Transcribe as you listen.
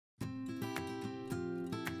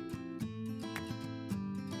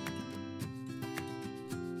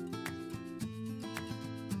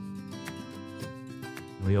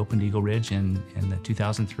We opened Eagle Ridge in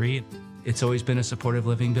 2003. It's always been a supportive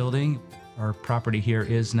living building. Our property here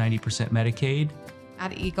is 90% Medicaid.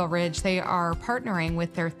 At Eagle Ridge, they are partnering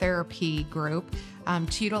with their therapy group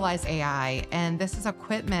to utilize AI, and this is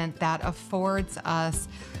equipment that affords us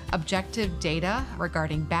objective data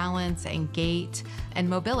regarding balance and gait and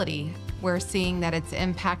mobility. We're seeing that it's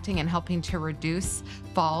impacting and helping to reduce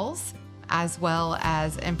falls, as well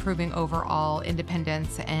as improving overall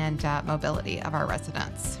independence and mobility of our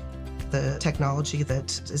residents. The technology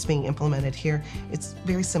that is being implemented here, it's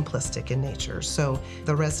very simplistic in nature. So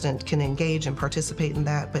the resident can engage and participate in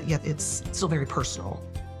that, but yet it's still very personal.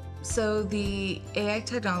 So the AI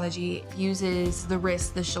technology uses the wrists,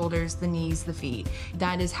 the shoulders, the knees, the feet.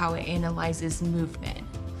 That is how it analyzes movement.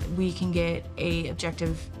 We can get an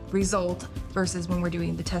objective result versus when we're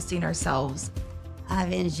doing the testing ourselves.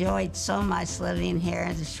 I've enjoyed so much living here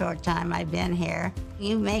in the short time I've been here.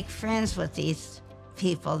 You make friends with these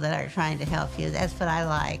people that are trying to help you. That's what I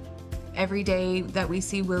like. Every day that we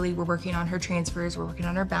see Willie, we're working on her transfers, we're working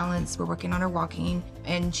on her balance, we're working on her walking,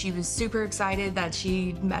 and she was super excited that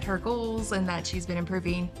she met her goals and that she's been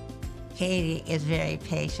improving. Katie is very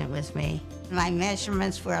patient with me. My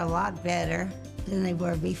measurements were a lot better than they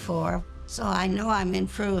were before, so I know I'm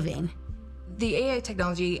improving. The AI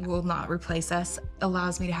technology will not replace us,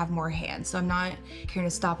 allows me to have more hands. So I'm not carrying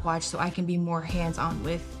a stopwatch, so I can be more hands-on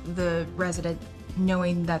with the resident,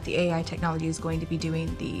 knowing that the AI technology is going to be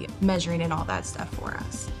doing the measuring and all that stuff for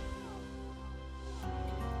us.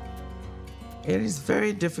 It is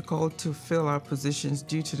very difficult to fill our positions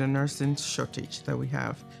due to the nursing shortage that we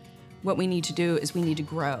have. What we need to do is we need to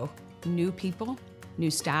grow new people,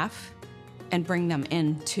 new staff, and bring them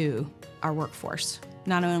into our workforce.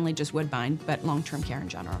 Not only just Woodbine, but long-term care in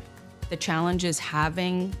general. The challenge is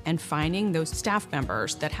having and finding those staff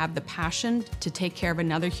members that have the passion to take care of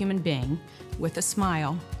another human being with a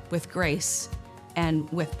smile, with grace, and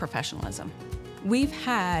with professionalism. We've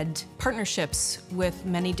had partnerships with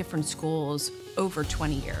many different schools over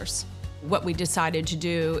 20 years. What we decided to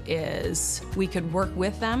do is we could work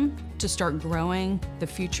with them to start growing the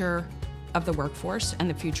future of the workforce and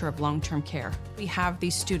the future of long-term care. We have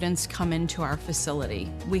these students come into our facility.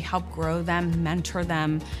 We help grow them, mentor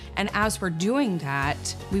them, and as we're doing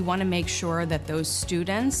that, we want to make sure that those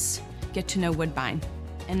students get to know Woodbine.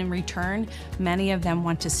 And in return, many of them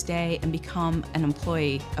want to stay and become an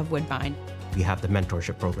employee of Woodbine. We have the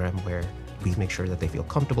mentorship program where we make sure that they feel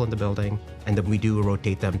comfortable in the building, and then we do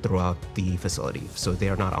rotate them throughout the facility. So they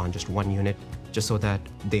are not on just one unit, just so that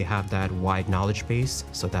they have that wide knowledge base,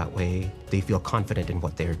 so that way they feel confident in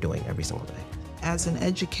what they're doing every single day. As an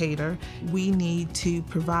educator, we need to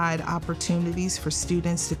provide opportunities for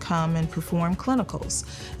students to come and perform clinicals.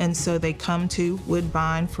 And so they come to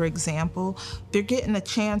Woodbine, for example, they're getting a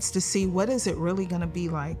chance to see what is it really gonna be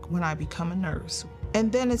like when I become a nurse.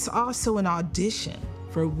 And then it's also an audition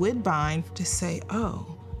for Woodbine to say,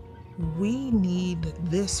 oh, we need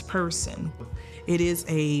this person. It is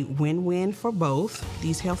a win-win for both.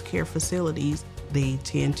 These healthcare facilities, they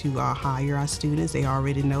tend to hire our students. They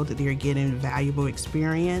already know that they're getting valuable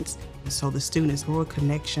experience. So the students grow a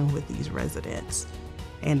connection with these residents,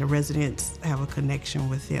 and the residents have a connection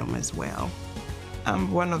with them as well.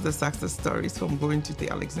 I'm one of the success stories from going to the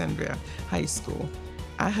Alexandria High School.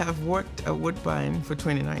 I have worked at Woodbine for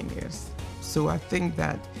 29 years. So I think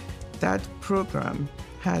that that program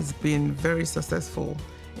has been very successful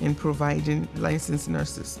in providing licensed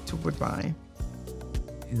nurses to Woodbine.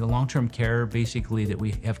 The long-term care basically that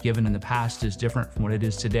we have given in the past is different from what it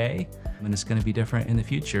is today, and it's going to be different in the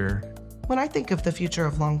future. When I think of the future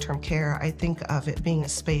of long-term care, I think of it being a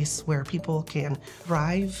space where people can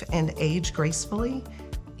thrive and age gracefully.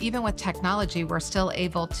 Even with technology, we're still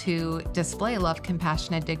able to display love,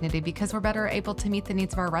 compassion, and dignity because we're better able to meet the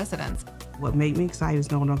needs of our residents. What made me excited is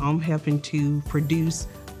knowing I'm helping to produce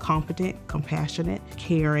competent, compassionate,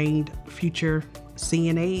 caring future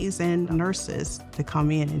CNAs and nurses to come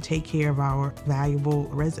in and take care of our valuable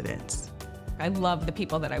residents. I love the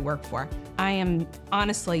people that I work for. I am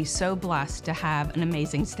honestly so blessed to have an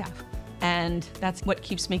amazing staff, and that's what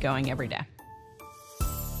keeps me going every day.